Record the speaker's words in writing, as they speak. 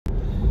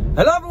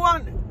Hello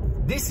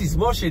everyone, this is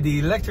Moshe the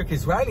Electric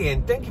Israeli,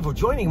 and thank you for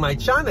joining my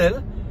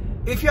channel.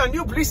 If you are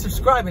new, please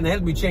subscribe and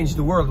help me change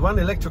the world one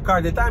electric car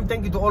at a time.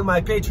 Thank you to all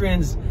my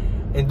patrons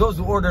and those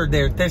who ordered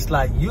their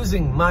Tesla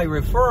using my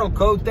referral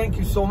code. Thank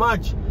you so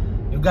much.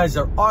 You guys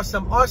are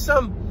awesome.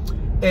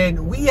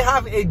 And we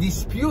have a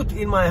dispute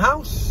in my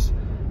house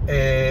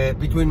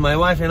between my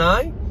wife and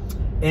I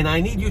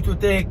need you to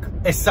take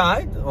a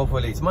side.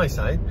 Hopefully it's my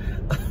side.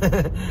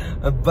 And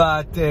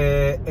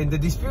the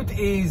dispute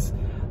is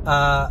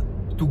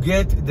to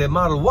get the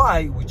Model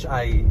Y, which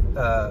I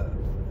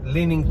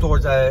leaning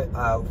towards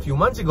a few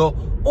months ago,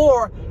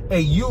 or a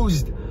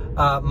used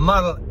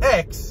Model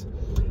X.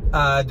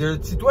 The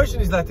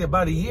situation is that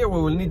about a year we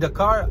will need the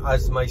car,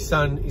 as my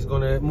son is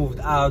going to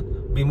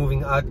be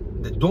moving out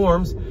the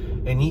dorms,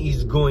 and he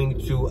is going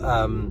to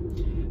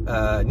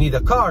need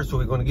a car. So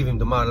we're going to give him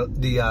the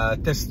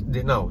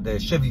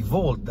Chevy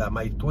Volt,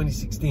 my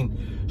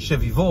 2016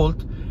 Chevy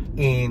Volt,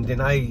 and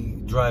then I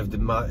drive the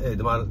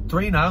Model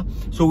 3 now.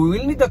 So we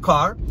will need a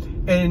car,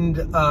 and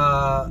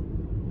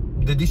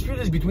the dispute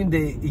is between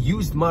the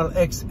used Model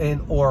X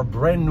and or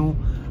brand new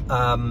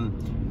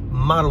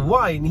Model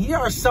Y. And here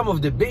are some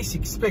of the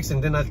basic specs,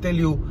 and then I'll tell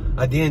you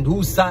at the end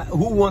who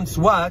wants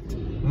what,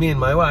 me and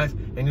my wife,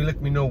 and you let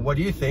me know what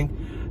do you think.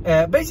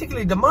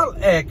 Basically, the Model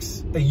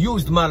X, a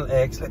used Model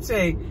X, let's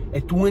say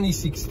a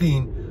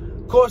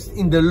 2016, cost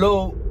in the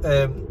low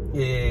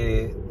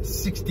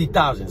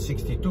 60,000,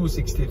 62,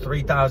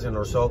 63,000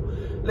 or so.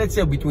 Let's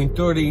say between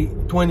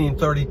 20 and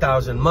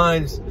 30,000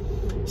 miles.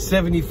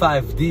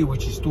 75D,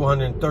 which is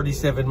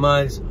 237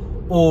 miles,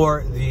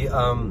 or the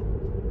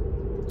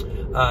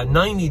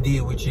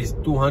 90D, which is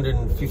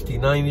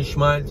 259-ish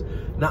miles.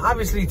 Now,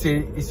 obviously,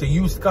 it's a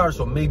used car,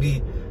 so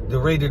maybe the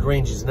rated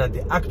range is not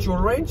the actual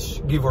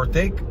range, give or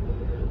take.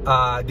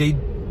 They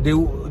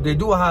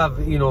do have,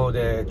 you know,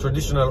 the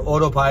traditional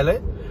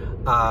autopilot.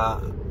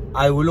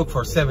 I will look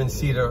for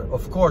 7-seater,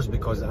 of course,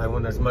 because I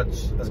want as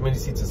many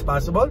seats as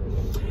possible.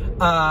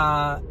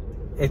 A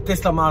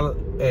Tesla Model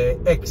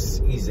X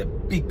is a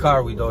big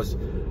car with those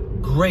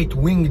great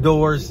wing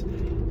doors,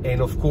 and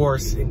of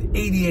course an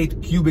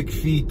 88 cubic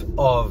feet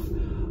of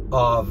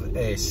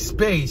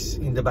space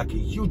in the back, a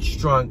huge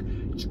trunk.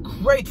 It's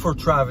great for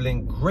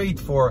traveling, great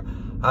for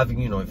having,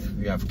 you know, if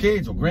you have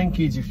kids or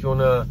grandkids, if you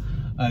wanna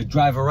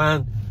drive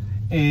around.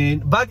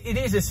 But it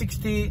is a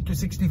 $60,000 to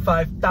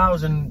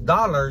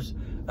 $65,000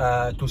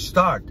 to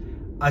start,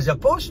 as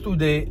opposed to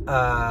the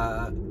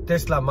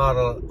Tesla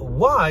Model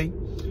Y,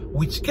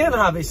 which can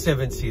have a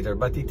 7-seater,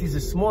 but it is a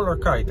smaller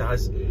car. It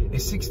has a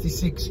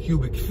 66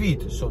 cubic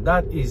feet, so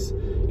that is,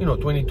 you know,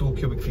 22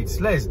 cubic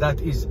feet less. That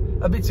is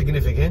a bit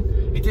significant.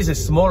 It is a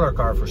smaller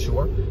car for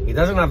sure. It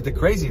doesn't have the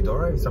crazy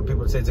door. Some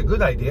people say it's a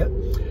good idea.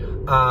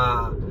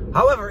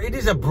 However, it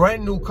is a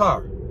brand new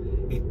car.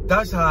 It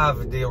does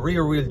have the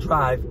rear wheel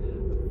drive.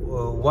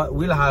 What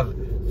will have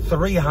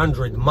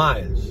 300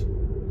 miles.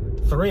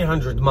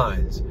 300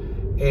 miles.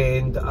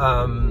 And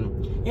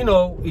you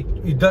know,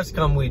 it does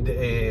come with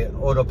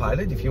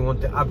autopilot. If you want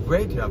to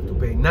upgrade, you have to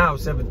pay now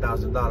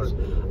 $7,000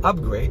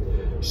 upgrade.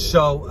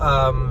 So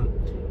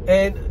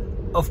and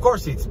of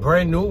course it's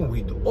brand new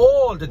with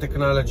all the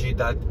technology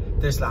that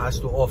Tesla has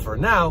to offer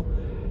now.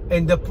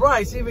 And the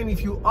price, even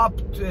if you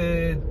opt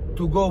to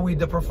go with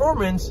the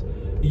performance,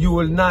 you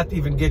will not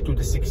even get to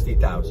the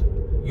 60,000.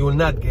 You will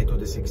not get to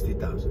the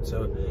 60,000.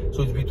 So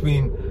it's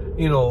between,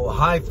 you know,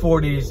 high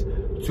 40s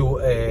to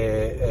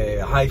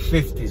high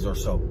 50s or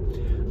so.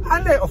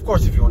 And of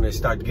course, if you want to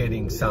start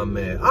getting some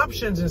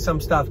options and some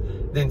stuff,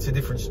 then it's a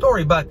different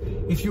story. But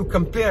if you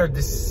compare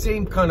the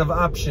same kind of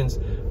options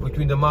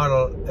between the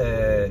Model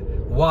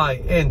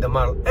Y and the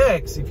Model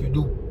X, if you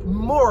do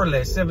more or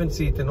less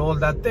 7-seat and all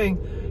that thing,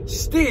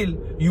 still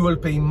you will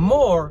pay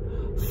more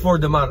for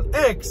the Model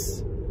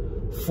X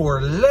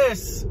for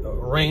less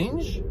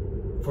range,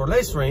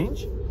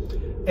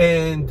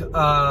 and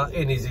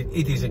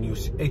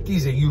it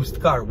is a used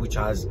car which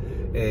has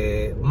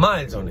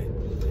miles on it.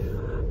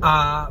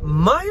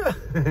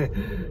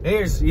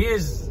 Here's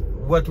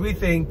what we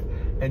think,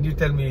 and you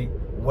tell me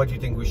what you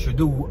think we should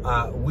do,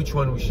 which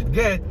one we should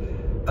get.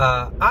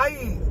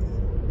 I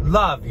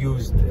love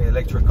used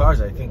electric cars.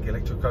 I think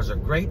electric cars are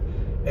great,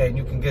 and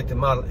you can get the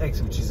Model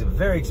X, which is a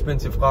very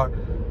expensive car,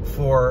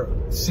 for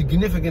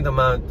significant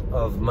amount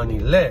of money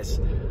less.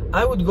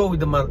 I would go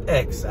with the Model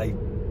X.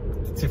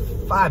 It's a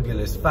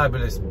fabulous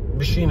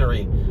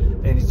machinery,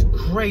 and it's a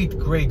great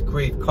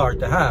car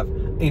to have,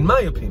 in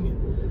my opinion.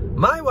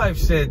 My wife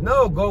said,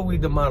 no, go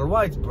with the Model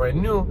Y. It's brand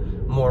new,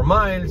 more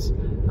miles.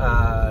 You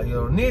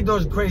don't need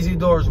those crazy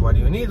doors. What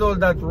do you need all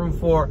that room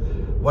for?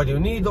 What do you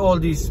need all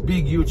these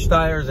big, huge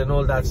tires and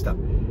all that stuff?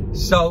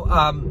 So,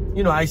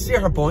 you know, I see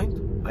her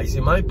point. I see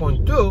my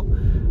point too.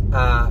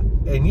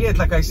 And yet,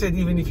 like I said,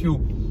 even if you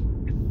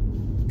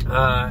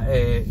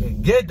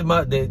get the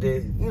Model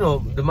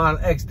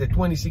X, the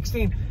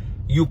 2016,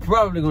 you're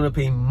probably going to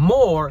pay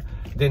more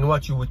than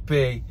what you would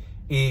pay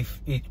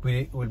if it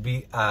would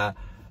be a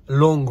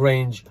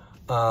long-range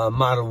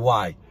Model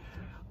Y.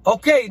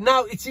 Okay,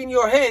 now it's in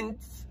your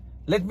hands.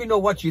 Let me know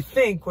what you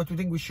think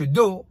we should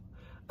do.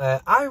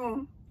 I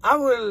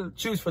will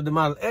choose for the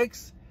Model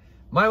X.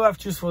 My wife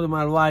choose for the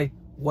Model Y.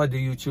 What do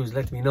you choose?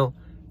 Let me know.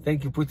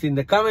 Thank you. Put in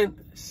the comment.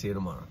 See you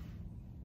tomorrow.